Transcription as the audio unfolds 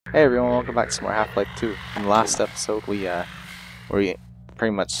Hey everyone, welcome back to some more Half-Life 2. In the last episode, we pretty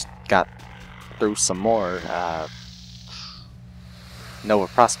much got through some more Nova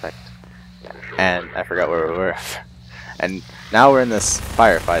Prospect, and I forgot where we were. And now we're in this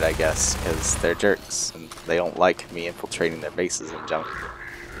firefight, I guess, because they're jerks and they don't like me infiltrating their bases and junk.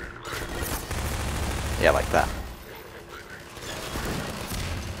 Yeah, like that.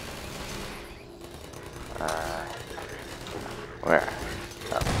 Where?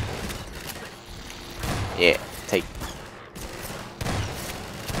 Oh. Yeah, take.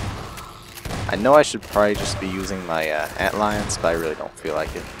 I know I should probably just be using my antlions, but I really don't feel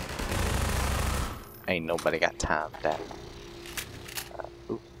like it. Ain't nobody got time for that.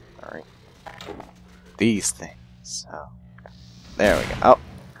 Ooh, alright. These things. Oh, there we go. Oh,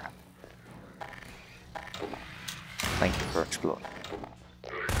 crap. Thank you for exploding.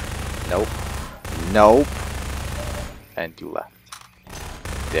 Nope. Nope. And you left.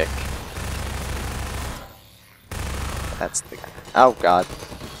 Dick. That's the guy. Oh god.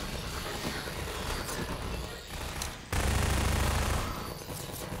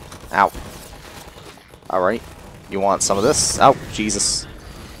 Ow. Alright. You want some of this? Oh, Jesus.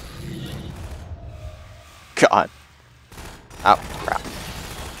 God. Oh, crap.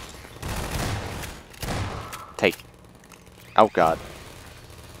 Take. Oh god.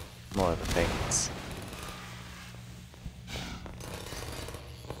 More of the things.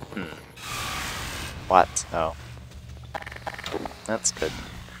 What? Oh. That's good.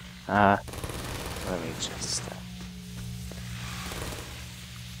 Let me just...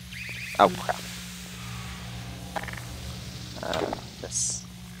 Oh, crap. This.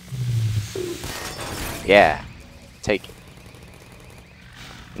 Yeah. Take it.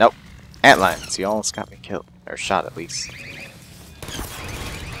 Nope. Antlions. You almost got me killed. Or shot, at least.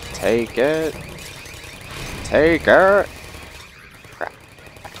 Take it. Take it. Crap.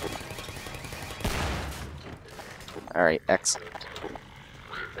 Alright, excellent.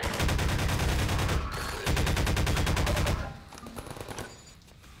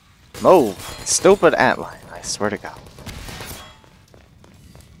 Move! Stupid antlion, I swear to God.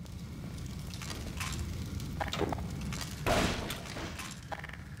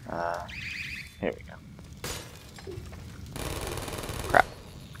 Here we go. Crap.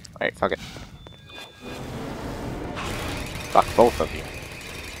 Alright, fuck it. Fuck both of you.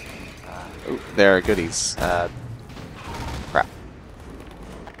 Ooh, there are goodies. Crap.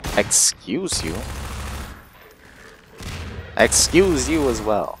 Excuse you? Excuse you as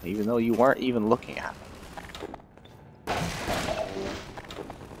well, even though you weren't even looking at me.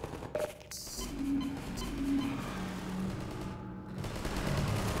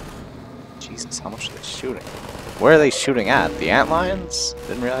 Jesus, how much are they shooting? Where are they shooting at? The antlions?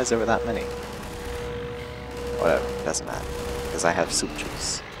 Didn't realize there were that many. Whatever, doesn't matter. Because I have soup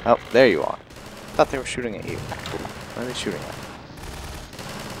juice. Oh, there you are. Thought they were shooting at you. What are they shooting at?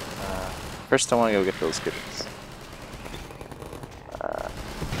 First I want to go get those goodies.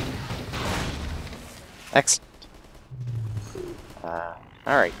 Excellent.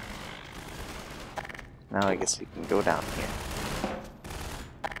 Alright. Now I guess we can go down here.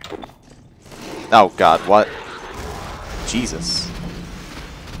 Oh god, what? Jesus.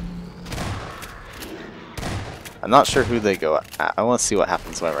 I'm not sure who they go at. I want to see what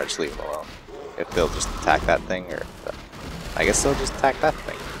happens whenever I just leave them alone. If they'll just attack that thing, or... I guess they'll just attack that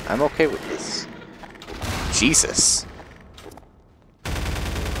thing. I'm okay with this. Jesus.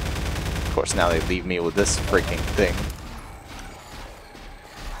 Of course, now they leave me with this freaking thing.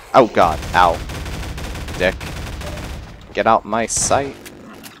 Oh god, ow. Dick. Get out my sight.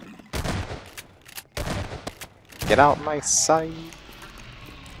 Get out my sight.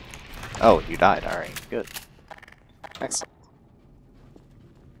 Oh, you died, alright, good. Excellent.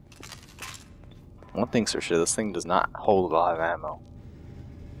 One thing's for sure, this thing does not hold a lot of ammo.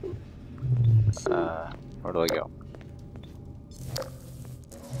 Where do I go?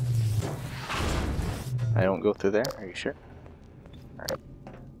 I don't go through there? Are you sure? Alright.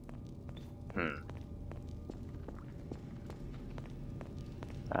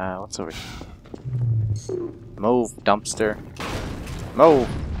 What's over here? Move, dumpster. Move!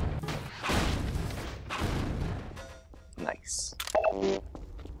 Nice.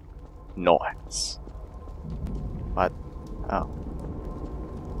 Nice. What? Oh.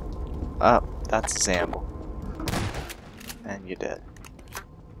 Oh, that's Zamble. And you did.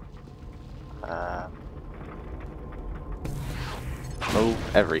 Move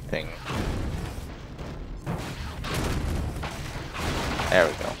everything. There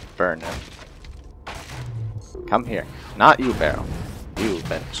we go. Burn him. Come here. Not you, Barrel. You,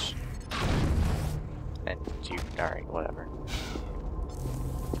 bench. And you, alright, whatever.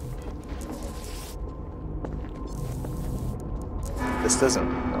 This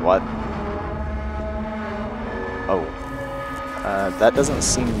doesn't... What? Oh. That doesn't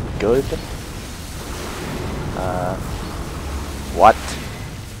seem good. What?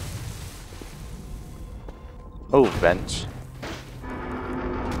 Oh, bench.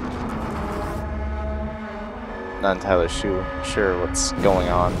 Not entirely sure what's going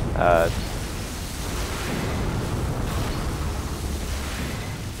on.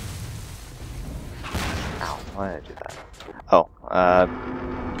 Ow, why did I do that? Oh,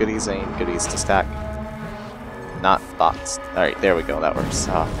 goodies ain't goodies to stack. Not boxed. Alright, there we go, that works.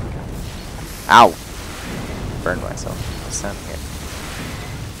 Oh, thank God. Ow! Burned myself. I'm standing here.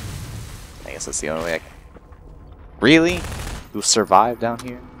 I guess that's the only way I can... Really? You survived down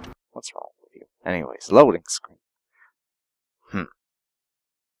here? What's wrong with you? Anyways, loading screen.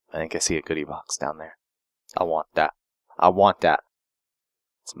 I think I see a goodie box down there. I want that. I want that.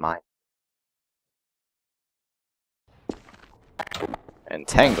 It's mine.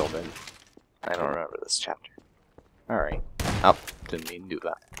 Entanglement. I don't remember this chapter. Alright. Oh, didn't mean to do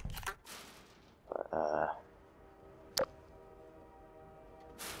that. But,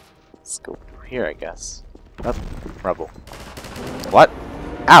 let's go through here, I guess. Oh, rubble. What?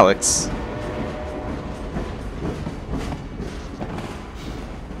 Alyx!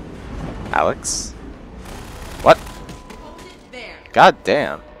 Alyx? What? Hold it there. God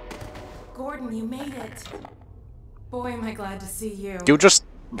damn. Gordon, you made it. Boy, am I glad to see you. You just,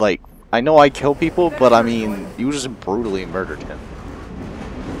 like, I know I kill people, but I mean, you just brutally murdered him.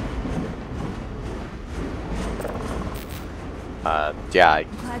 Yeah, I'm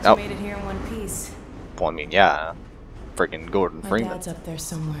glad you made it here in one piece. Well, I mean, yeah. Freaking Gordon Freeman. My dad's up there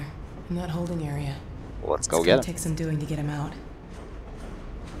somewhere, in that holding area. Well, let's go get him. Take some doing to get him out.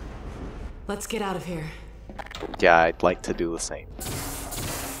 Let's get out of here. Yeah, I'd like to do the same.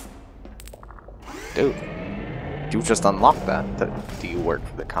 Dude, you just unlocked that. Do you work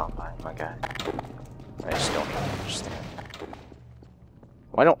for the Combine, my guy? I just don't even understand.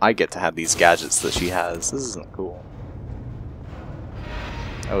 Why don't I get to have these gadgets that she has? This isn't cool.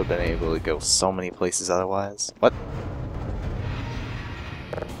 I would have been able to go so many places otherwise. What?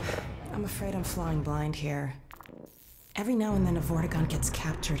 I'm afraid I'm flying blind here. Every now and then a Vortigaunt gets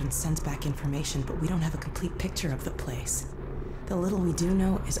captured and sends back information, but we don't have a complete picture of the place. The little we do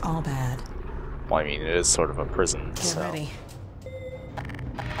know is all bad. Well, I mean, it is sort of a prison, Get so... ready.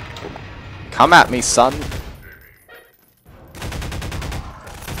 Come at me, son!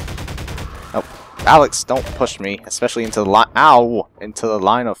 Oh, Alyx, don't push me, especially into the line. Ow! Into the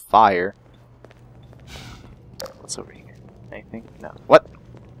line of fire. What's over here? Anything? No. What?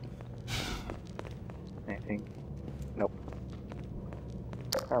 Anything? Nope.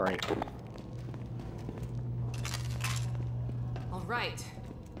 Alright. Alright.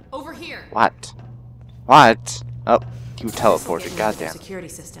 Over here. What? What? Oh, you teleported, goddamn. Security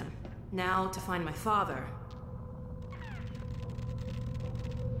system. Now to find my father.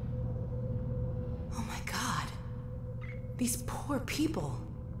 Oh my God. These poor people.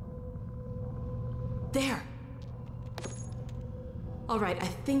 There. Alright, I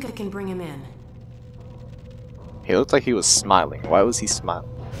think I can bring him in. He looked like he was smiling. Why was he smiling?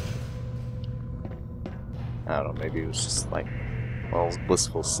 I don't know, maybe it was just like one of those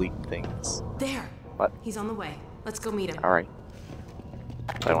blissful sleep things. There. What? He's on the way. Let's go meet him. Alright.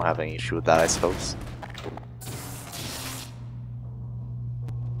 I don't have any issue with that, I suppose.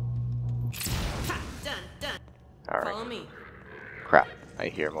 Ha, done. Alright. Follow me. Crap. I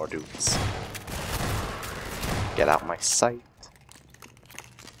hear more dudes. Get out my sight.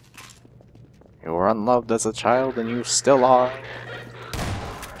 You were unloved as a child and you still are.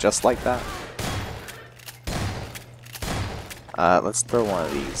 Just like that. Let's throw one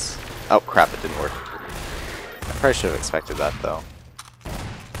of these. Oh crap, it didn't work. I probably should have expected that though.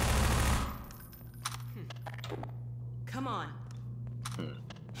 Come on.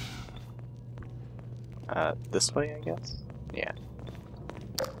 This way, I guess? Yeah.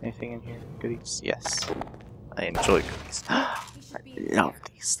 Anything in here? Goodies? Yes. I enjoy goodies. I love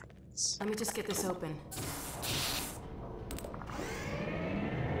these things. Let me just get this open.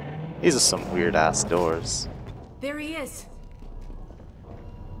 These are some weird ass doors. There he is.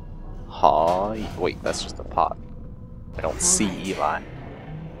 Aw, wait, that's just a pot. I don't see right. Eli.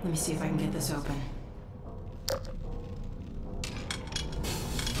 Let me see if I can get this open.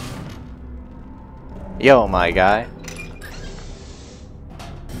 Yo, my guy.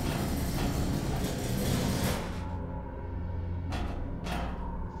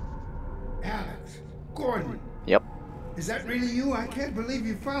 Alyx, Gordon. Yep. Is that really you? I can't believe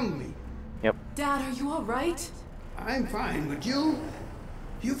you found me. Yep. Dad, are you all right? I'm fine, but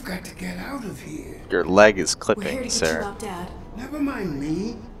you've got to get out of here. Your leg is We're here to clipping, get you sir. out, Dad. Never mind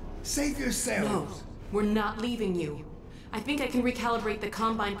me. Save No, yourselves. we're not leaving you. I think I can recalibrate the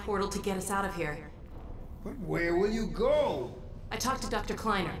Combine portal to get us out of here. But where will you go? I talked to Dr.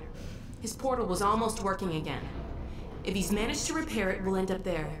 Kleiner. His portal was almost working again. If he's managed to repair it, we'll end up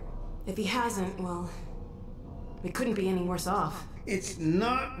there. If he hasn't, well, we couldn't be any worse off. It's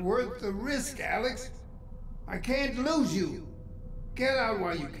not worth the risk, Alyx. I can't lose you. Get out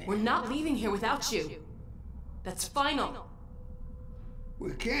while you can. We're not leaving here without you. That's final.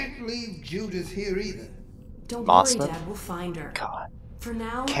 We can't leave Judith here either. Don't Mossman? worry, Dad. We'll find her. God. For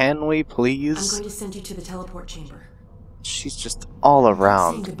now, Can we I'm please? going to send you to the teleport chamber. She's just all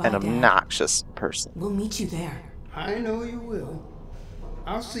around goodbye, an Dad. obnoxious person. We'll meet you there. I know you will.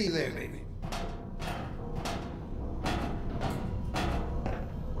 I'll see you there, baby.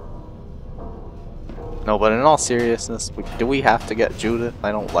 No, but in all seriousness, do we have to get Judith?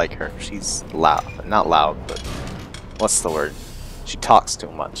 I don't like her. She's loud. Not loud, but what's the word? She talks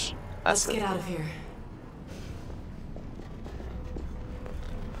too much. That's Let's it. get out of here.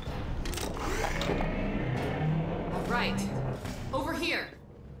 All right. Over here.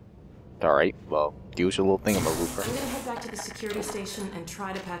 Alright, well, usual thingamabooper. I'm gonna head back to the security station and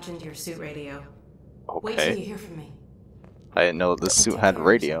try to patch into your suit radio. Wait till you Okay. hear from me. I didn't know this suit take had care of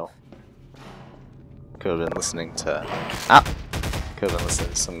radio. Could have been listening to... Ah! Could have been listening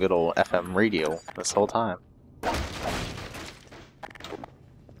to some good old FM radio this whole time.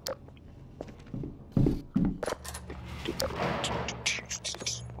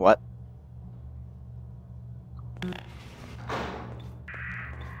 What?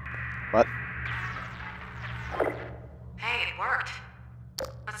 What? Hey, it worked.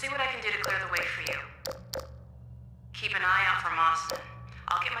 Let's see what I can do to clear the way for you. Keep an eye out for Mossman.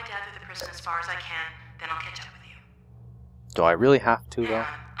 I'll get my dad through the prison as far as I can, then I'll catch up with you. Do I really have to, Hang though? on.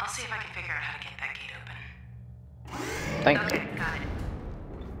 I'll see if I can figure out how to get that gate open. Thank Okay, got it.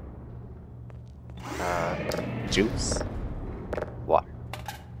 you. Juice? Water.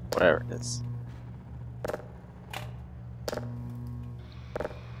 Whatever it is.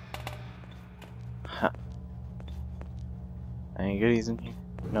 Huh. Any goodies in here?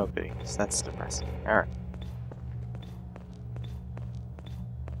 No goodies. That's depressing. Alright.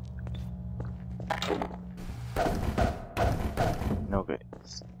 No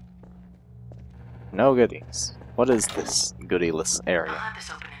goodies. No goodies. What is this goodieless I'll area? have this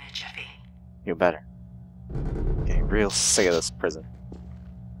open in a jiffy. You better. Getting real sick of this prison.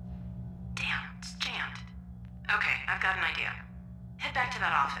 Damn, it's jammed. Okay, I've got an idea. Head back to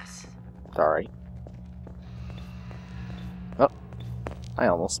that office. Sorry. Oh, I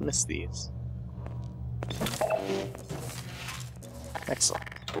almost missed these. Excellent.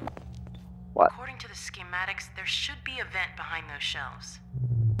 What? According to the schematics, there should be a vent behind those shelves.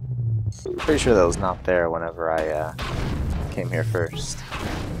 Pretty sure that was not there whenever I came here first.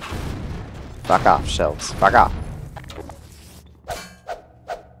 Fuck off, shelves. Fuck off.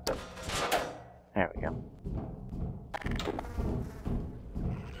 There we go.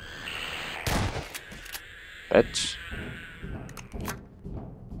 Bitch.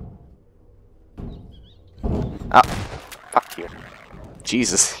 Oh, fuck you.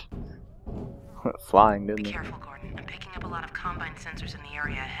 Jesus. Flying, Be didn't it? careful, Gordon. I'm picking up a lot of Combine sensors in the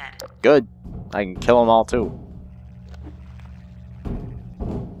area ahead. Good. I can kill them all too.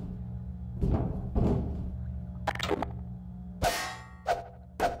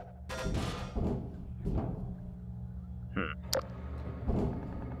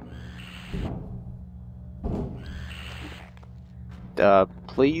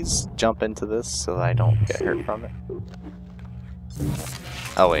 Please jump into this so I don't get hurt from it.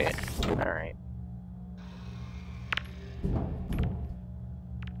 Oh wait. Alright.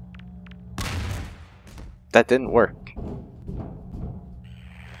 That didn't work.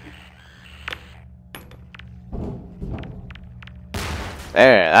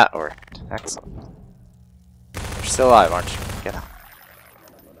 There, that worked. Excellent. You're still alive, aren't you? Get out.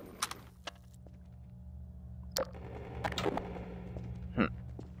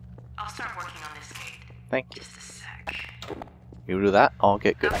 I'll start working on this gate. Thank you. Just a sec. You do that, I'll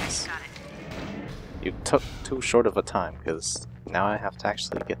get Okay, goodies. got it. You took too short of a time, because now I have to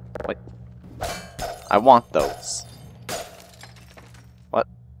actually get... Wait. I want those. What?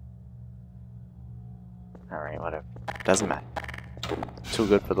 Alright, whatever. Doesn't matter. Too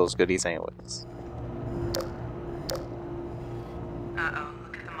good for those goodies anyways. Uh-oh,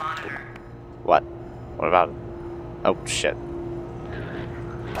 look at the monitor. What? What about it? Oh, shit.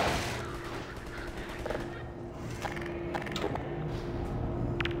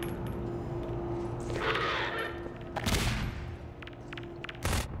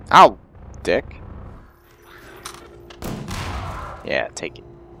 Ow! Dick. Yeah, take it.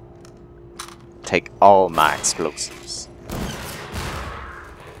 Take all my explosives.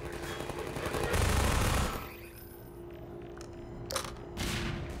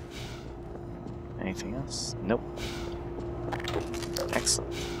 Anything else? Nope.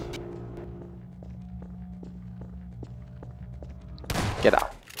 Excellent. Get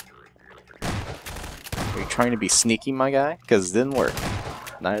out. Are you trying to be sneaky, my guy? Because it didn't work.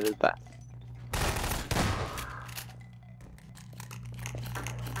 Neither did that.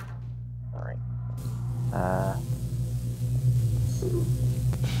 Alright.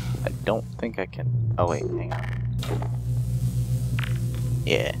 I don't think I can... Oh wait, hang on.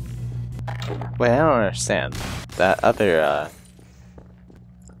 Yeah. Wait, I don't understand. That other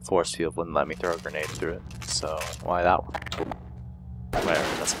force field wouldn't let me throw a grenade through it. So, why that one?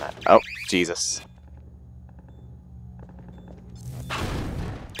 Whatever, doesn't matter. Oh, Jesus.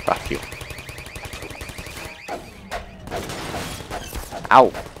 Fuck you.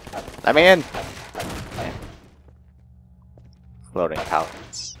 Ow! Let me in! Floating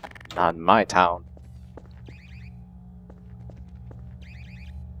paladins. Not in my town.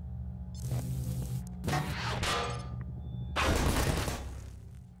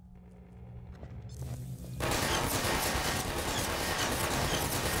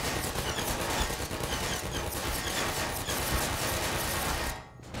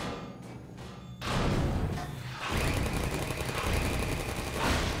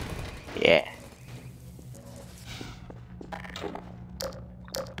 Yeah.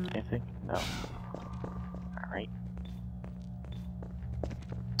 Anything? No. Alright.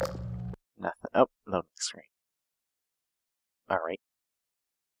 Nothing. Oh, loading screen. Alright.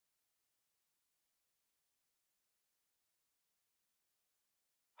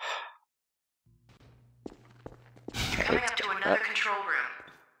 Coming up to another control room.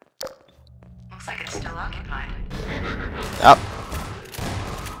 Looks like it's still occupied. Oh.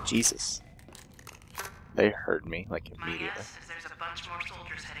 Jesus. They heard me, like, immediately. My guess is there's a bunch more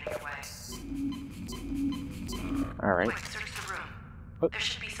soldiers heading your way. Alright. Quick, search the room. What? There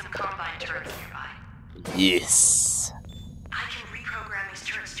should be some combine turrets nearby. Yes. I can reprogram these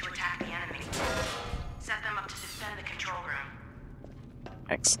turrets to attack the enemy. Set them up to defend the control room.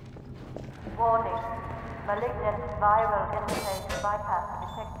 Excellent. Warning. Malignant viral interface bypass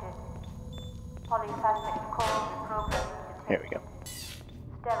detected. Polyphasic core reprogramming detected. Here we go.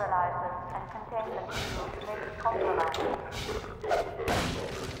 Sterilizers and containment shields may be compromised.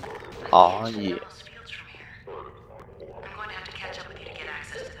 Aw, yeah. Those fields from here. I'm going to have to catch up with you to get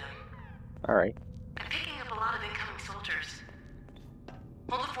access to them. Alright. I'm picking up a lot of incoming soldiers.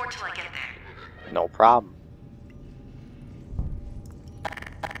 Hold the fort till I get there. No problem.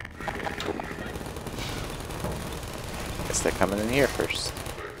 Guess they're coming in here first.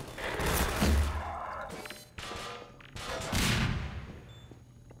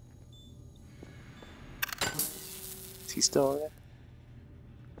 Is he still over there?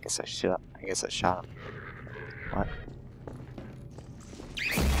 I guess I shot him. What?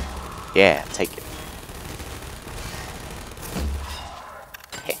 Yeah, take it.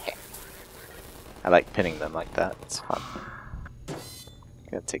 I like pinning them like that. It's fun.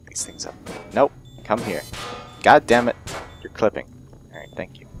 Gotta take these things up. Nope. Come here. God damn it. You're clipping. Alright,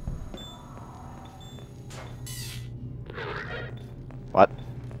 thank you. What?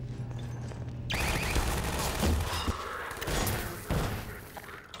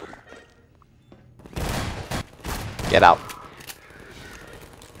 Get out.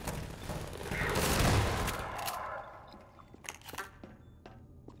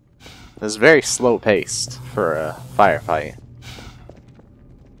 This is very slow paced for a firefight.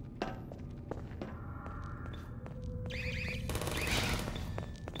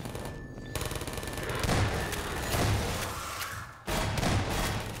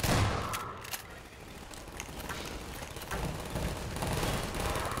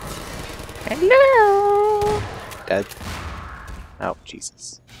 Hello. Dead. Oh,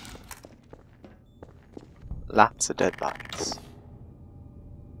 Jesus. Lots of dead bodies.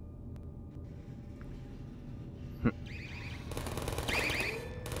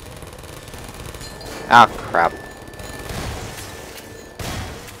 Ah, crap.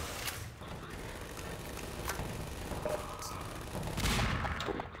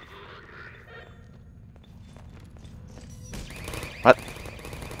 What?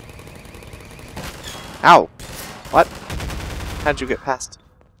 Ow! What? How'd you get past?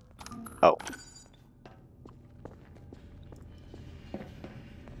 Oh.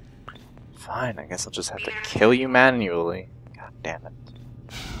 Fine, I guess I'll just have to kill you manually. God damn it.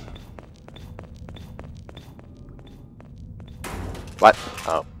 What?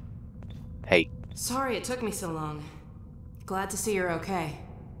 Oh. Hey. Sorry it took me so long. Glad to see you're okay.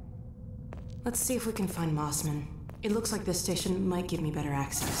 Let's see if we can find Mossman. It looks like this station might give me better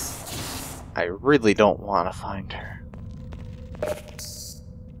access. I really don't want to find her.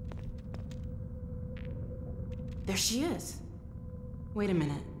 There she is. Wait a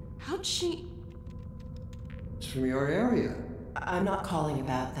minute. How'd she... It's from your area. I'm not calling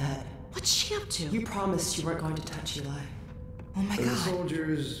about that. What's she up to? You promised you weren't going to touch Eli. Oh my The god.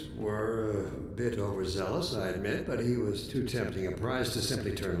 soldiers were a bit overzealous, I admit, but he was too tempting a prize to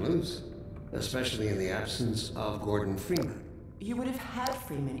simply turn loose. Especially in the absence of Gordon Freeman. You would have had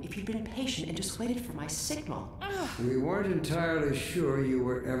Freeman if you'd been patient and just waited for my signal. We weren't entirely sure you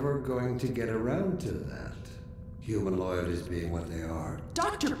were ever going to get around to that. Human loyalties being what they are.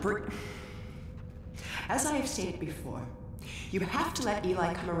 Dr. As I have stated before, you have to let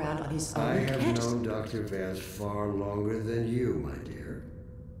Eli come around on his own. I have known Dr. Vance far longer than you, my dear.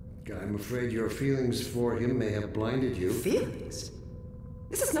 I'm afraid your feelings for him may have blinded you. Feelings?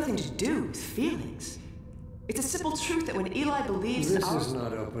 This has nothing to do with feelings. It's a simple truth that when Eli believes This is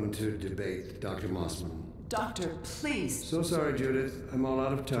not open to debate, Dr. Mossman. Doctor, please. So sorry, Judith. I'm all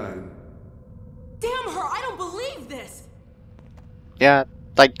out of time. Damn her! I don't believe this! Yeah,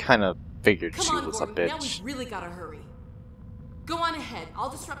 I kind of figured Come she on, was Gordon. a Now bitch. we've really gotta hurry. Go on ahead. I'll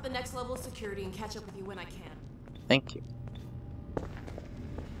disrupt the next level of security and catch up with you when I can. Thank you.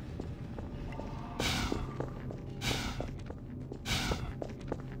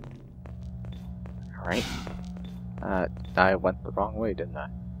 Alright. I went the wrong way, didn't I?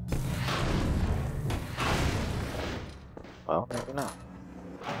 Well, maybe not.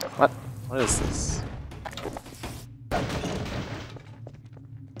 What? What is this? Am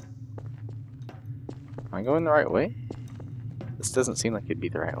I going the right way? This doesn't seem like it'd be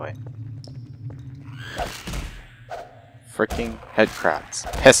the right way. Freaking head crabs.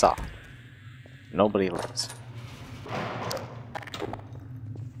 Piss off. Nobody lives.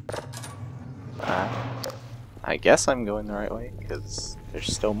 I guess I'm going the right way, because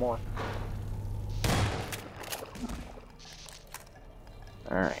there's still more.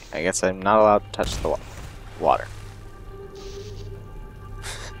 Alright, I guess I'm not allowed to touch the water.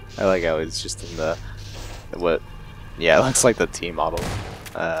 I like how it's just in the... what... yeah, it looks like the T model.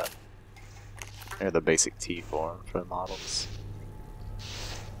 Or the basic T form for the models.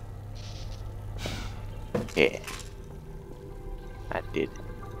 Yeah. I did.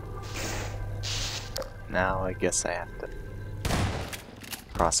 Now I guess I have to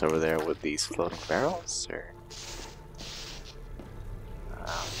cross over there with these floating barrels, or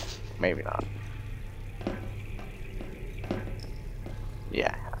maybe not.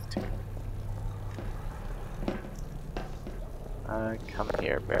 Yeah, I have to. Come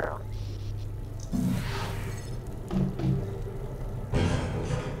here, barrel.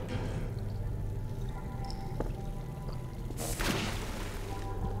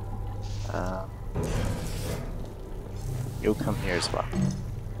 You'll come here as well.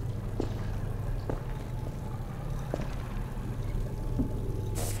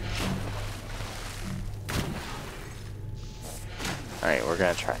 Alright, we're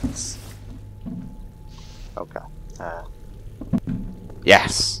gonna try this. Okay.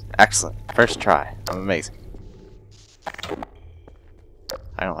 Yes! Excellent. First try. I'm amazing.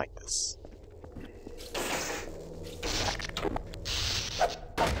 I don't like this.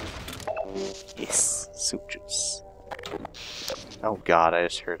 Yes! Soup juice. Oh god, I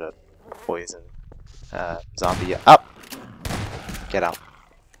just heard a poison zombie. Up! Get out.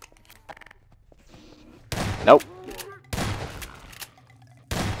 Nope.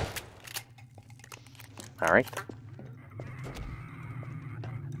 Alright.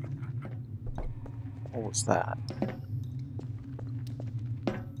 What was that?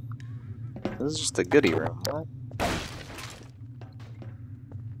 This is just a goodie room. What?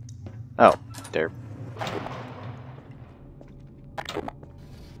 Oh, there.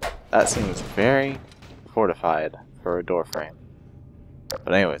 That seems very fortified for a door frame.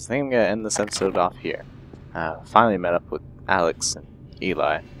 But anyways, I think I'm gonna end this episode off here. Finally met up with Alyx and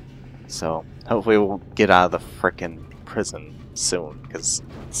Eli. So, hopefully we'll get out of the frickin' prison soon, because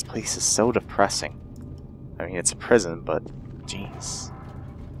this place is so depressing. I mean, it's a prison, but jeez.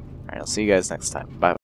 Alright, I'll see you guys next time. Bye.